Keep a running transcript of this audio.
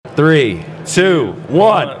3, 2,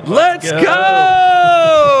 1. Let's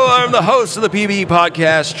go! I'm the host of the PBE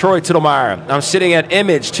podcast, Troy Tittlemeyer. I'm sitting at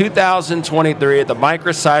Image 2023 at the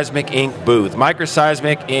Microseismic Inc. booth.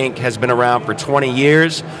 Microseismic Inc. has been around for 20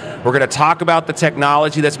 years. We're going to talk about the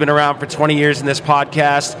technology that's been around for 20 years in this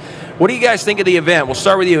podcast. What do you guys think of the event? We'll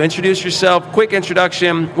start with you. Introduce yourself. Quick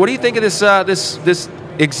introduction. What do you think of this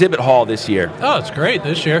exhibit hall this year? Oh, it's great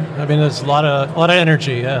this year. I mean, there's a lot of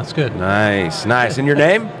energy. Yeah, it's good. Nice. And your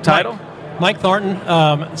name, title? Mike Thornton,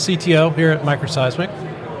 CTO here at Microseismic.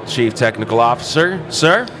 Chief Technical Officer,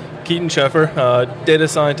 sir? Keaton Cheffer, data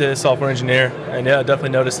scientist, software engineer, and yeah, definitely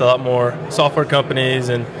noticed a lot more software companies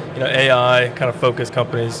and AI kind of focused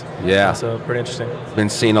companies. Yeah, so pretty interesting. Been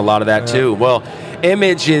seeing a lot of that too. Well,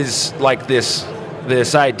 Image is like this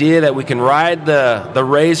idea that we can ride the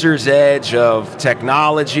razor's edge of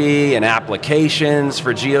technology and applications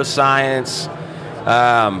for geoscience.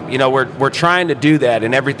 We're trying to do that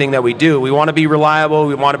in everything that we do. We want to be reliable.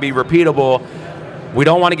 We want to be repeatable. We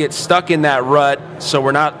don't want to get stuck in that rut, so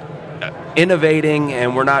we're not innovating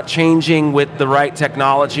and we're not changing with the right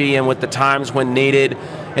technology and with the times when needed.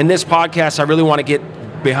 In this podcast, I really want to get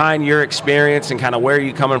behind your experience and kind of where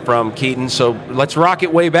you're coming from, Keaton. So let's rock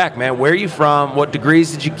it way back, man. Where are you from? What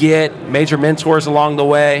degrees did you get? Major mentors along the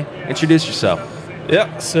way? Introduce yourself.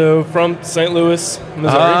 Yeah, so from St. Louis,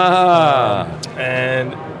 Missouri,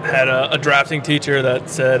 and had a drafting teacher that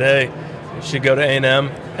said, hey, you should go to A&M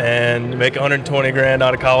and make $120 grand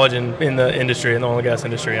out of college and in the industry, in the oil and gas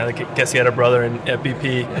industry. I guess he had a brother at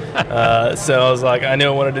BP. So I was like, I knew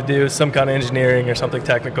I wanted to do some kind of engineering or something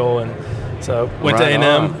technical. And so went to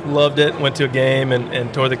A&M, loved it, went to a game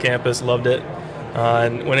and toured the campus, loved it,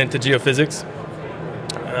 and went into geophysics.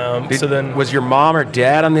 Was your mom or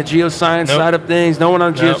dad on the geoscience side of things? No one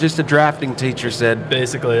on geos, just a drafting teacher said.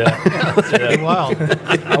 Basically, yeah. Yeah. Wow.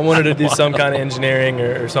 I wanted to do some kind of engineering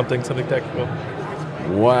or something technical.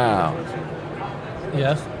 Wow.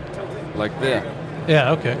 Yeah. Like that.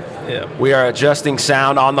 Yeah, okay. Yeah. We are adjusting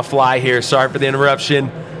sound on the fly here. Sorry for the interruption.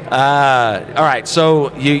 All right,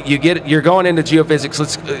 so you're going into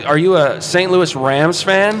geophysics. Are you a St. Louis Rams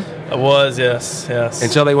fan? I was, yes.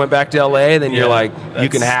 Until they went back to LA, then you're like, you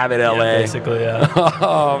can have it, LA. Yeah, basically, yeah.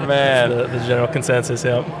 Oh man, that's the general consensus.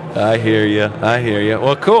 Yeah. I hear you.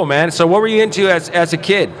 Well, cool, man. So, what were you into as a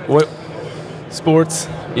kid? What? Sports.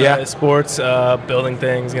 Yeah. Sports, building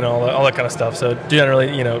things, all that kind of stuff. So generally,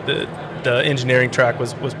 the engineering track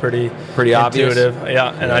was pretty obvious. intuitive.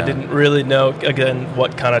 Yeah, and I didn't really know, again,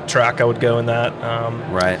 what kind of track I would go in that.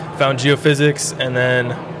 Right. Found geophysics, and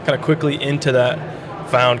then kind of quickly into that,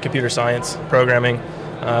 found computer science programming.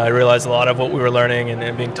 I realized a lot of what we were learning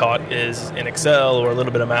and being taught is in Excel or a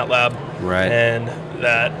little bit of MATLAB. Right. And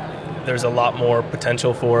that there's a lot more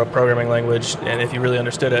potential for a programming language, and if you really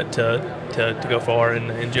understood it, to go far in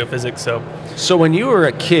geophysics. So when you were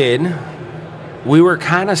a kid, we were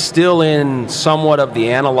kind of still in somewhat of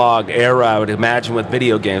the analog era, I would imagine, with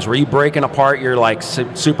video games. Were you breaking apart your like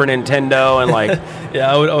Super Nintendo and like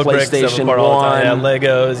yeah, I would break stuff PlayStation apart all the time. 1? Yeah,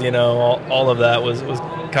 Legos, all of that was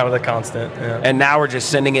kind of the constant. Yeah. And now we're just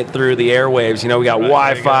sending it through the airwaves. We got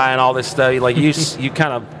Wi-Fi and all this stuff. Like you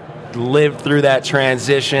kind of lived through that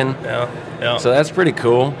transition. Yeah. So that's pretty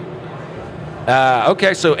cool.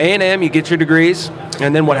 Okay, so A&M, you get your degrees,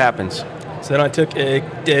 and then what happens? So then I took a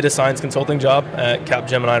data science consulting job at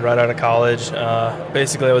Capgemini right out of college.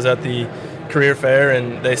 Basically, I was at the career fair,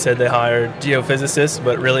 and they said they hired geophysicists,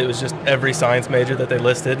 but really it was just every science major that they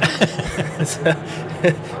listed.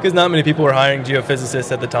 Because not many people were hiring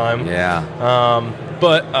geophysicists at the time. Yeah.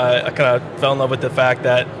 But I kind of fell in love with the fact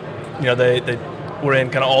that they were in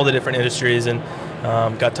kind of all the different industries and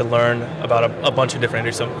got to learn about a bunch of different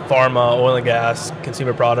industries, so pharma, oil and gas,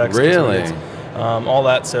 consumer products. Really? All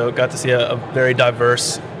that. So got to see a very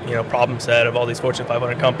diverse problem set of all these Fortune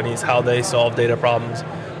 500 companies, how they solve data problems,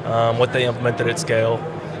 what they implemented at scale.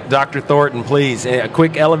 Dr. Thornton, please, a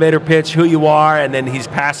quick elevator pitch, who you are, and then he's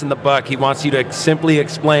passing the buck. He wants you to simply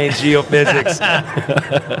explain geophysics.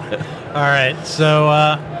 All right. So,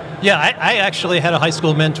 I actually had a high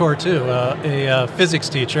school mentor, too, a physics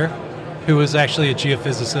teacher who was actually a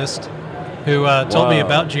geophysicist who told me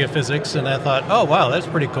about geophysics, and I thought, oh, wow, that's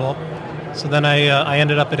pretty cool. So then I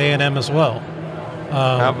ended up at A&M as well.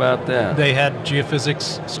 How about that? They had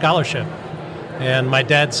geophysics scholarship. And my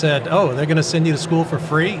dad said, oh, they're going to send you to school for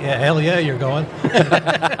free? Yeah, hell yeah, you're going.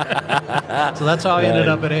 So that's how I ended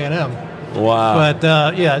up at A&M. Wow. But,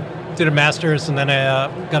 did a master's, and then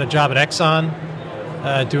I got a job at Exxon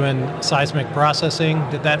doing seismic processing.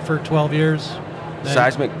 Did that for 12 years. Then,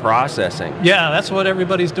 seismic processing? Yeah, that's what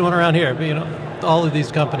everybody's doing around here. All of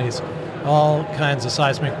these companies, all kinds of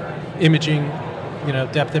seismic imaging,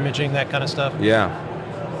 depth imaging, that kind of stuff. Yeah.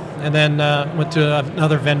 And then went to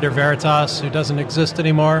another vendor, Veritas, who doesn't exist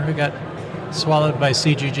anymore, who got swallowed by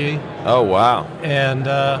CGG. Oh, wow. And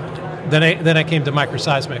then I came to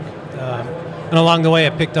microseismic. And along the way, I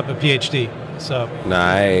picked up a PhD. So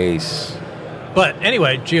nice. But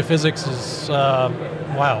anyway, geophysics is,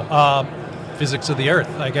 physics of the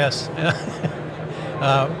Earth, I guess.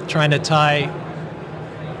 Trying to tie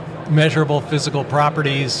measurable physical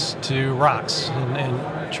properties to rocks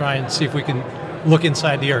and try and see if we can look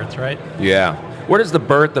inside the Earth, right? Yeah. Where does the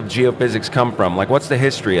birth of geophysics come from? Like, what's the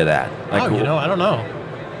history of that? Like, I don't know.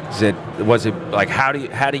 Was it like how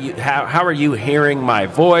are you hearing my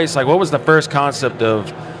voice? Like, what was the first concept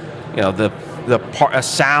of, a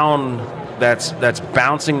sound that's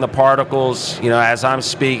bouncing the particles, as I'm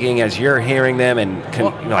speaking, as you're hearing them, and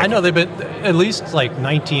I know they've been at least like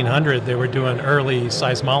 1900. They were doing early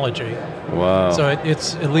seismology. Wow. So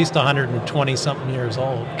it's at least 120 something years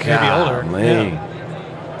old, maybe older.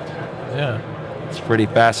 Yeah. It's pretty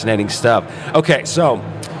fascinating stuff. Okay, so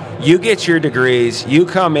you get your degrees. You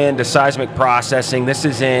come into seismic processing. This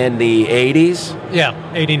is in the 80s?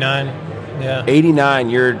 Yeah, 89. Yeah. 89,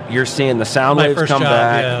 you're seeing the sound My waves first come job,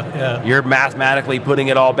 back. Yeah. You're mathematically putting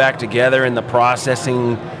it all back together in the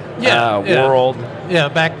processing world. Yeah,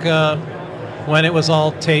 back when it was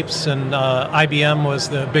all tapes and IBM was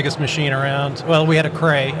the biggest machine around. Well, we had a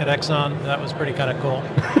Cray at Exxon. That was pretty kind of cool.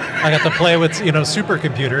 I got to play with,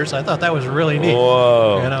 supercomputers. I thought that was really neat.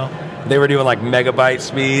 Whoa. They were doing like megabyte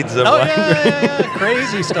speeds of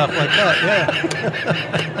crazy stuff like that,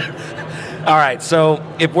 yeah. All right, so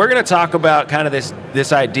if we're going to talk about kind of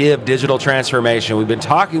this idea of digital transformation, we've been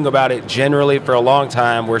talking about it generally for a long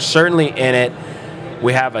time. We're certainly in it.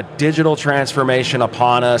 We have a digital transformation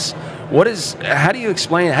upon us. How do you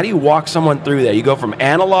explain, how do you walk someone through that? You go from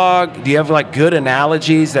analog, do you have like good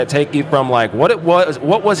analogies that take you from like what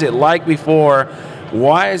was it like before?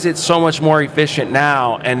 Why is it so much more efficient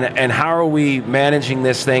now? And how are we managing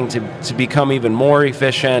this thing to become even more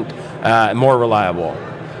efficient, more reliable?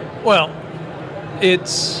 Well,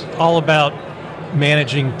 it's all about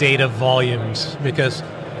managing data volumes because,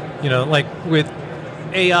 like with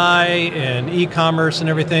AI and e-commerce and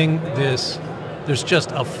everything, there's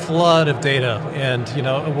just a flood of data. And,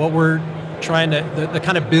 what we're trying to, the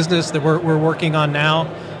kind of business that we're working on now,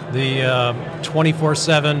 the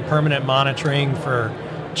 24/7 permanent monitoring for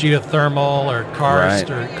geothermal or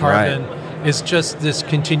karst or carbon is just this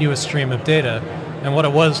continuous stream of data. And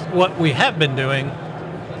what we have been doing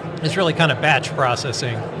is really kind of batch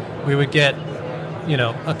processing. We would get,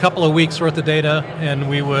 a couple of weeks worth of data, and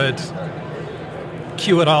we would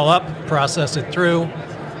queue it all up, process it through,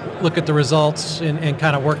 look at the results, and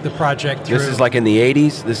kind of work the project through. This is like in the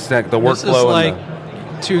 80s? This is like the workflow? This is like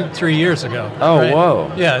 2-3 years ago. Oh, right?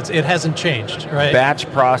 Whoa. Yeah, it hasn't changed, right? Batch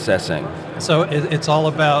processing. So it's all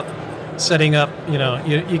about setting up, you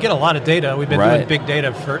get a lot of data. We've been doing big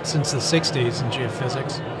data since the 60s in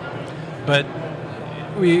geophysics. But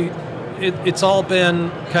it's all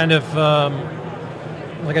been kind of,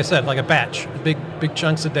 like I said, like a batch, big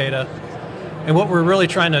chunks of data. And what we're really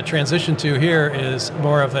trying to transition to here is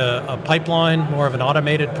more of a pipeline, more of an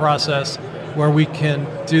automated process where we can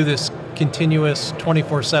do this continuous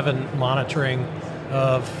 24/7 monitoring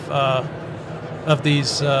of these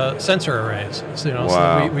sensor arrays. So,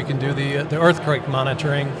 so we can do the earthquake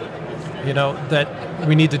monitoring, that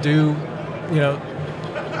we need to do,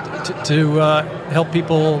 to help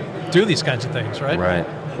people do these kinds of things, right?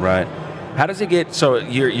 Right. How does it get, so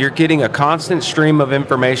you're getting a constant stream of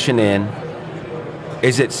information in.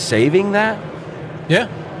 Is it saving that? Yeah.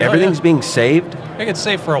 Everything's being saved? It gets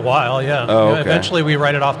saved for a while, yeah. Oh, okay. Eventually we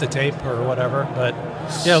write it off the tape or whatever, but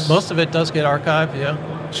yeah, most of it does get archived, yeah.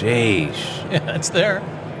 Jeez. Yeah, it's there.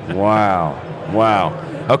 Wow.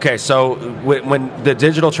 Okay, so when the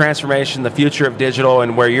digital transformation, the future of digital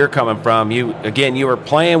and where you're coming from, you were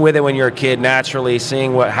playing with it when you were a kid, naturally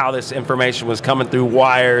seeing how this information was coming through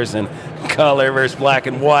wires and color versus black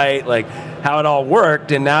and white, like how it all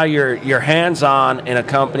worked, and now you're hands-on in a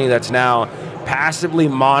company that's now passively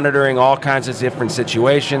monitoring all kinds of different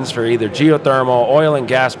situations for either geothermal, oil and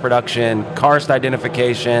gas production, karst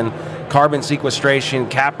identification, carbon sequestration,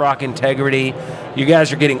 caprock integrity. You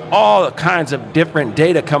guys are getting all kinds of different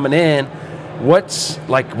data coming in. What's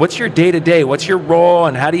your day-to-day? What's your role,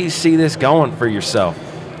 and how do you see this going for yourself?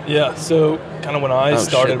 Yeah, so kind of when I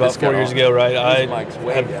started about 4 years ago, right, I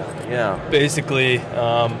have basically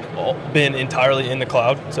been entirely in the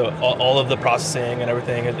cloud. So all of the processing and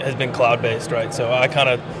everything has been cloud-based, right? So I kind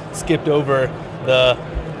of skipped over the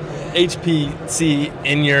HPC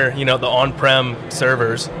in your, the on-prem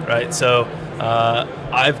servers, right? So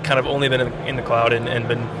I've kind of only been in the cloud and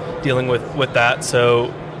been dealing with that.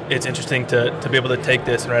 So it's interesting to be able to take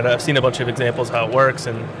this, right? I've seen a bunch of examples how it works,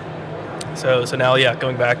 and so now, yeah,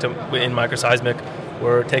 going back to in microseismic,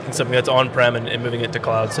 we're taking something that's on-prem and moving it to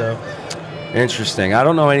cloud. So interesting. I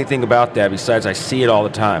don't know anything about that besides I see it all the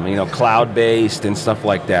time. Cloud-based and stuff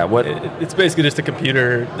like that. What? It's basically just a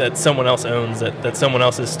computer that someone else owns that someone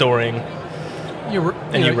else is storing. You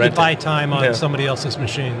buy time on somebody else's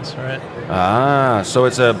machines, right? So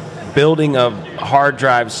it's a building of hard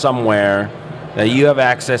drives somewhere that you have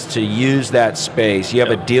access to use that space. You have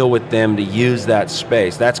a deal with them to use that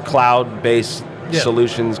space. That's cloud-based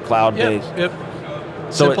solutions, cloud-based. Yep.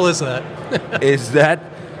 So simple as that.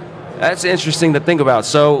 That's interesting to think about.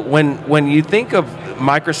 So when you think of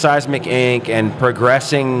Microseismic Inc. and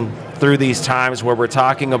progressing through these times where we're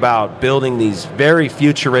talking about building these very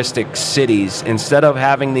futuristic cities, instead of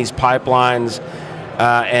having these pipelines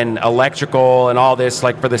and electrical and all this,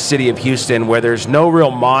 like for the city of Houston, where there's no real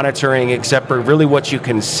monitoring except for really what you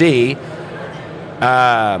can see.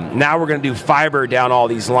 Now we're going to do fiber down all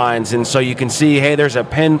these lines, and so you can see, hey, there's a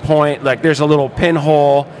pinpoint, like there's a little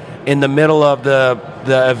pinhole in the middle of the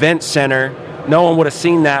event center. No one would have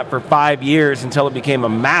seen that for 5 years until it became a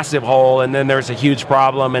massive hole, and then there's a huge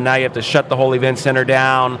problem, and now you have to shut the whole event center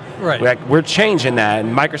down. Right. We're changing that,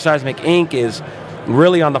 and Microseismic Inc. is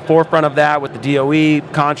really on the forefront of that with the DOE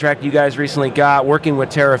contract you guys recently got, working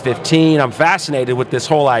with Terra 15. I'm fascinated with this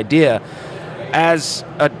whole idea. As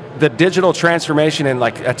the digital transformation and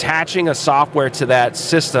like attaching a software to that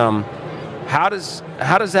system, how does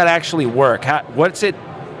that actually work? What's it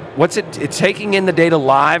taking in the data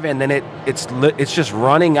live, and then it's just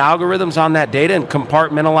running algorithms on that data and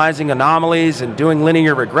compartmentalizing anomalies and doing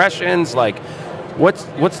linear regressions? Like,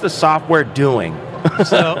 what's the software doing?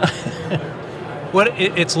 So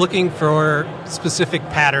it's looking for specific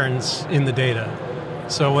patterns in the data.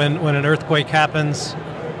 So when an earthquake happens,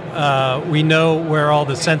 we know where all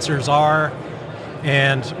the sensors are,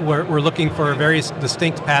 and we're looking for a very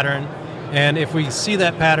distinct pattern. And if we see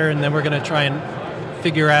that pattern, then we're going to try and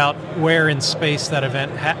figure out where in space that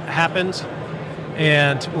event happened,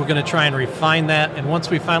 and we're going to try and refine that. And once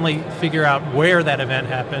we finally figure out where that event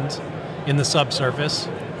happened in the subsurface,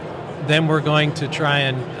 then we're going to try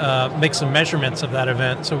and make some measurements of that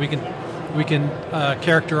event, so we can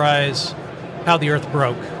characterize how the Earth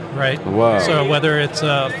broke, right? Wow. So whether it's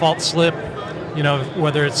a fault slip,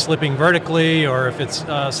 whether it's slipping vertically or if it's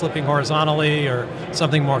slipping horizontally or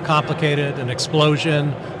something more complicated, an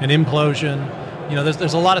explosion, an implosion.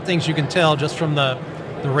 There's a lot of things you can tell just from the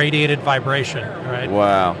radiated vibration, right?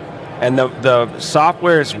 Wow. And the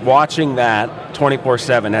software is watching that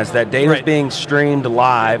 24/7 as that data is being streamed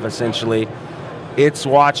live, essentially. It's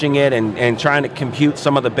watching it and trying to compute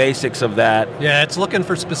some of the basics of that. Yeah, it's looking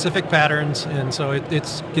for specific patterns, and so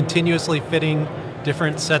it's continuously fitting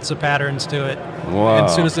different sets of patterns to it. Wow. And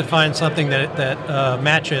as soon as it finds something that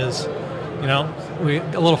matches, a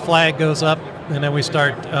little flag goes up, and then we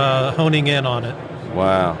start honing in on it.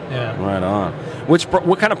 Wow. Yeah. Right on.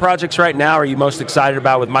 What kind of projects right now are you most excited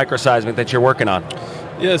about with Microseismic that you're working on?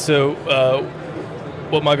 Yeah, so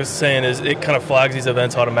what Mike was saying is it kind of flags these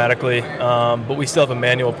events automatically, but we still have a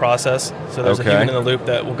manual process. So there's a human in the loop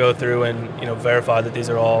that will go through and verify that these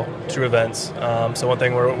are all true events. So one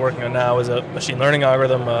thing we're working on now is a machine learning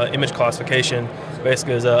algorithm, image classification,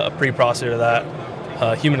 basically is a pre-processor of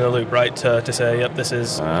that human in the loop, right, to say, yep, this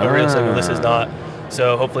is a real signal, this is not.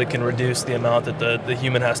 So hopefully it can reduce the amount that the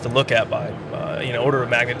human has to look at by order of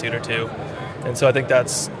magnitude or two. And so I think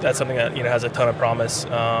that's something that has a ton of promise.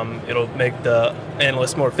 It'll make the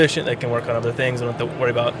analysts more efficient. They can work on other things and don't have to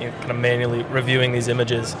worry about kind of manually reviewing these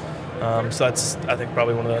images. So that's, I think,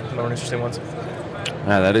 probably one of the more interesting ones.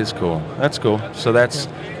 That is cool. That's cool. So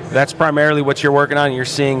that's primarily what you're working on. You're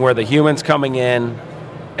seeing where the human's coming in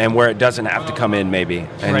and where it doesn't have to come in, maybe,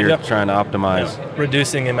 and you're trying to optimize. Yeah.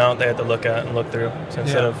 Reducing the amount they have to look at and look through. So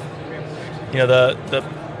instead of, the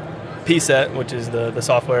PSET, which is the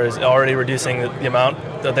software, is already reducing the amount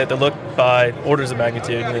that they have to look by orders of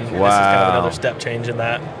magnitude. And this is kind of another step change in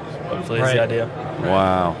that, hopefully, is the idea.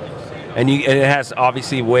 Wow. And it has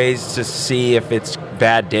obviously ways to see if it's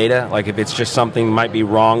bad data, like if it's just something might be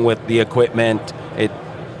wrong with the equipment.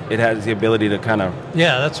 It has the ability to kind of...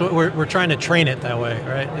 Yeah, that's what we're trying to train it that way,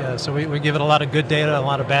 right? Yeah, so we give it a lot of good data, a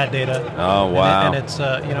lot of bad data. Oh, wow. And it's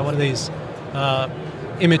one of these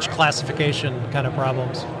image classification kind of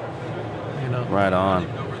problems. Right on.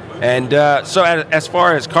 And so as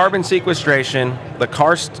far as carbon sequestration, the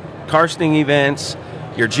karsting events,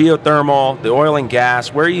 your geothermal, the oil and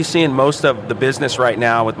gas, where are you seeing most of the business right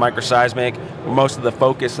now with Microseismic, or most of the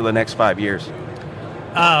focus of the next 5 years?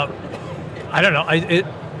 I don't know.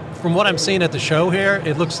 From what I'm seeing at the show here,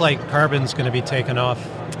 it looks like carbon's going to be taken off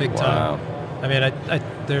big time. I mean,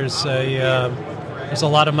 there's a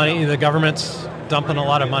lot of money. The government's dumping a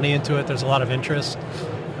lot of money into it. There's a lot of interest.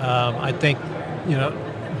 I think,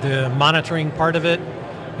 the monitoring part of it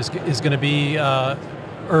is going to be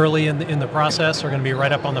early in the process. We're going to be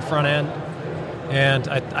right up on the front end. And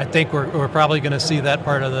I think we're probably going to see that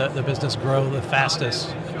part of the business grow the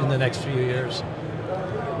fastest in the next few years.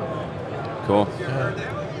 Cool.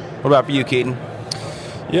 What about for you, Keaton?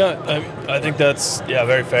 Yeah, I think that's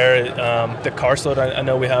very fair. The car slot, I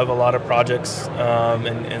know we have a lot of projects and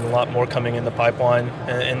a lot more coming in the pipeline,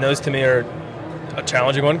 and those to me are a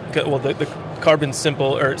challenging one. Well, the carbon's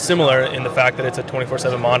similar in the fact that it's a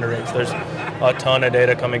 24/7 monitoring. So there's a ton of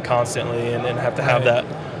data coming constantly, and have to have that,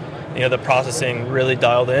 the processing really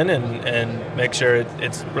dialed in and make sure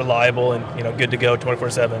it's reliable and good to go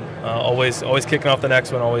 24/7. Always kicking off the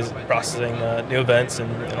next one, always processing new events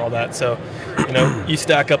and all that. So you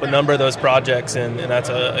stack up a number of those projects, and that's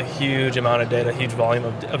a huge amount of data, huge volume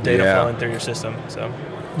of data flowing through your system. So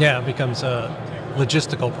it becomes a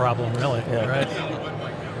logistical problem, really. Right.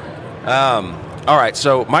 All right.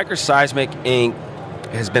 So Microseismic Inc.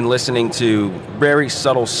 has been listening to very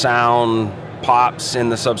subtle sound pops in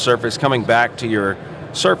the subsurface coming back to your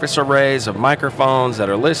surface arrays of microphones that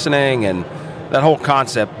are listening and that whole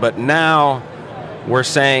concept. But now we're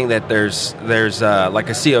saying that there's like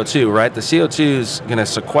a CO2, right? The CO2 is going to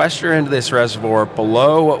sequester into this reservoir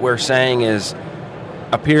below what we're saying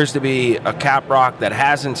appears to be a cap rock that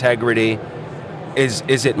has integrity.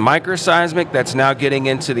 Is it microseismic that's now getting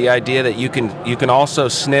into the idea that you can also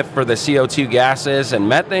sniff for the CO2 gases and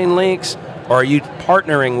methane leaks? Or are you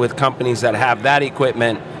partnering with companies that have that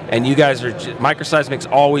equipment, and you guys are microseismic's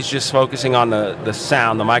always just focusing on the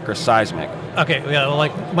sound, the microseismic? Okay, well,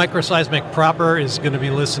 like microseismic proper is going to be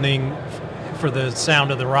listening for the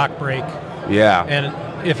sound of the rock break. Yeah. And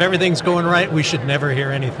if everything's going right, we should never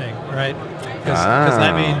hear anything, right? Because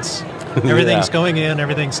that means everything's going in,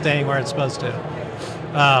 everything's staying where it's supposed to.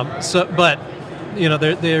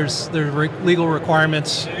 There's legal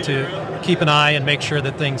requirements to keep an eye and make sure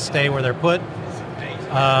that things stay where they're put.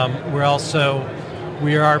 We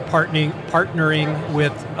are partnering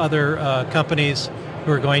with other companies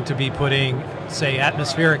who are going to be putting, say,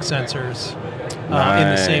 atmospheric sensors in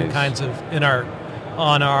the same kinds of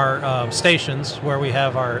on our stations where we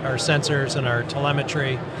have our sensors and our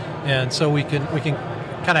telemetry, and so we can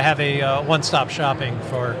kind of have a one-stop shopping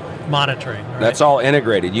for monitoring. Right? That's all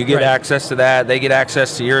integrated. You get access to that. They get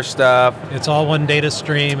access to your stuff. It's all one data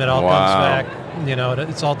stream. It all comes back.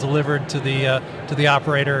 It's all delivered to the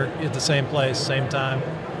operator at the same place, same time.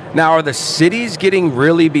 Now, are the cities getting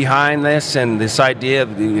really behind this and this idea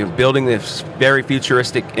of building this very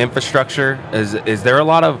futuristic infrastructure? Is there a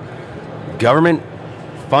lot of government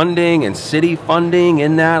funding and city funding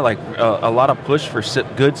in that? Like a lot of push for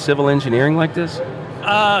good civil engineering like this?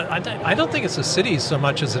 I don't think it's the cities so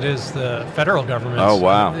much as it is the federal government. Oh,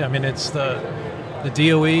 wow. I mean, it's the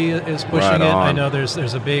DOE is pushing it. I know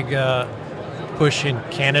there's a big push in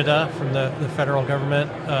Canada from the federal government.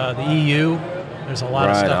 The EU, there's a lot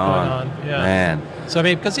of stuff going on. Yeah. Man. So I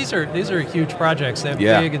mean, because these are huge projects. They have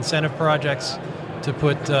big incentive projects to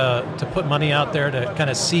put money out there to kind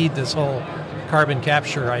of seed this whole carbon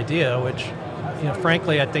capture idea, which,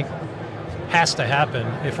 frankly, I think has to happen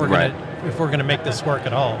if we're going to make this work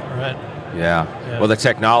at all, right? Yeah. Well, the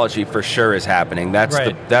technology for sure is happening.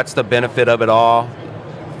 That's the benefit of it all.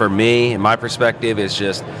 For me, in my perspective, is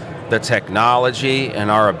just the technology and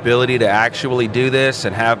our ability to actually do this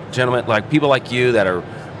and have gentlemen like people like you that are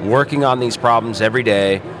working on these problems every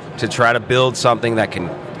day to try to build something that can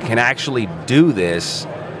actually do this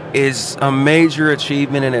is a major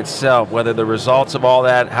achievement in itself. Whether the results of all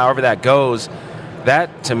that, however that goes,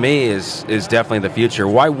 that to me is definitely the future.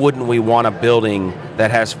 Why wouldn't we want a building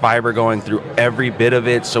that has fiber going through every bit of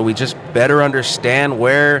it so we just better understand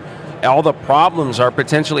where all the problems are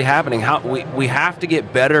potentially happening? How we have to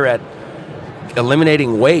get better at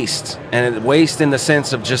eliminating waste, and waste in the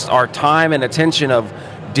sense of just our time and attention of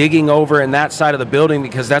digging over in that side of the building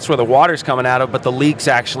because that's where the water's coming out of, but the leak's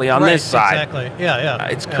actually on this side. Exactly. Yeah.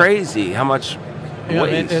 It's crazy how much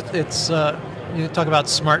waste. It's you talk about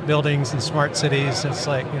smart buildings and smart cities. It's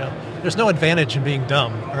like, there's no advantage in being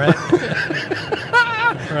dumb, right?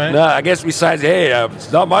 Right? No, I guess besides, hey,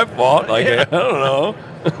 it's not my fault. Like, I don't know.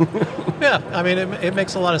 Yeah, I mean, it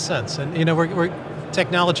makes a lot of sense, and we're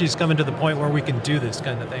technology's coming to the point where we can do this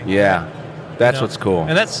kind of thing. Yeah, that's what's cool,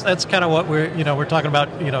 and that's kind of what we're talking about.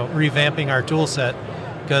 Revamping our tool set,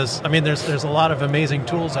 because I mean, there's a lot of amazing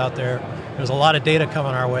tools out there. There's a lot of data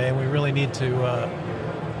coming our way, and we really need to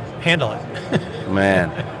handle it.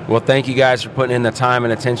 Man. Well, thank you guys for putting in the time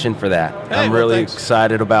and attention for that. Hey, I'm well, really thanks.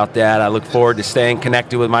 excited about that. I look forward to staying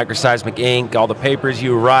connected with Microseismic Inc., all the papers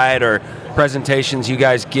you write or presentations you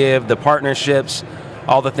guys give, the partnerships,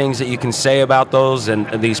 all the things that you can say about those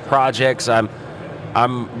and these projects. I'm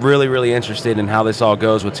really, really interested in how this all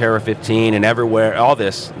goes with Terra 15 and everywhere, all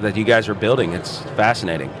this that you guys are building. It's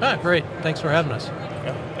fascinating. Great. Thanks for having us.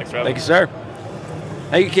 Yeah, thanks for having Thank you, sir.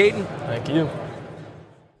 Thank you, Keaton. Thank you.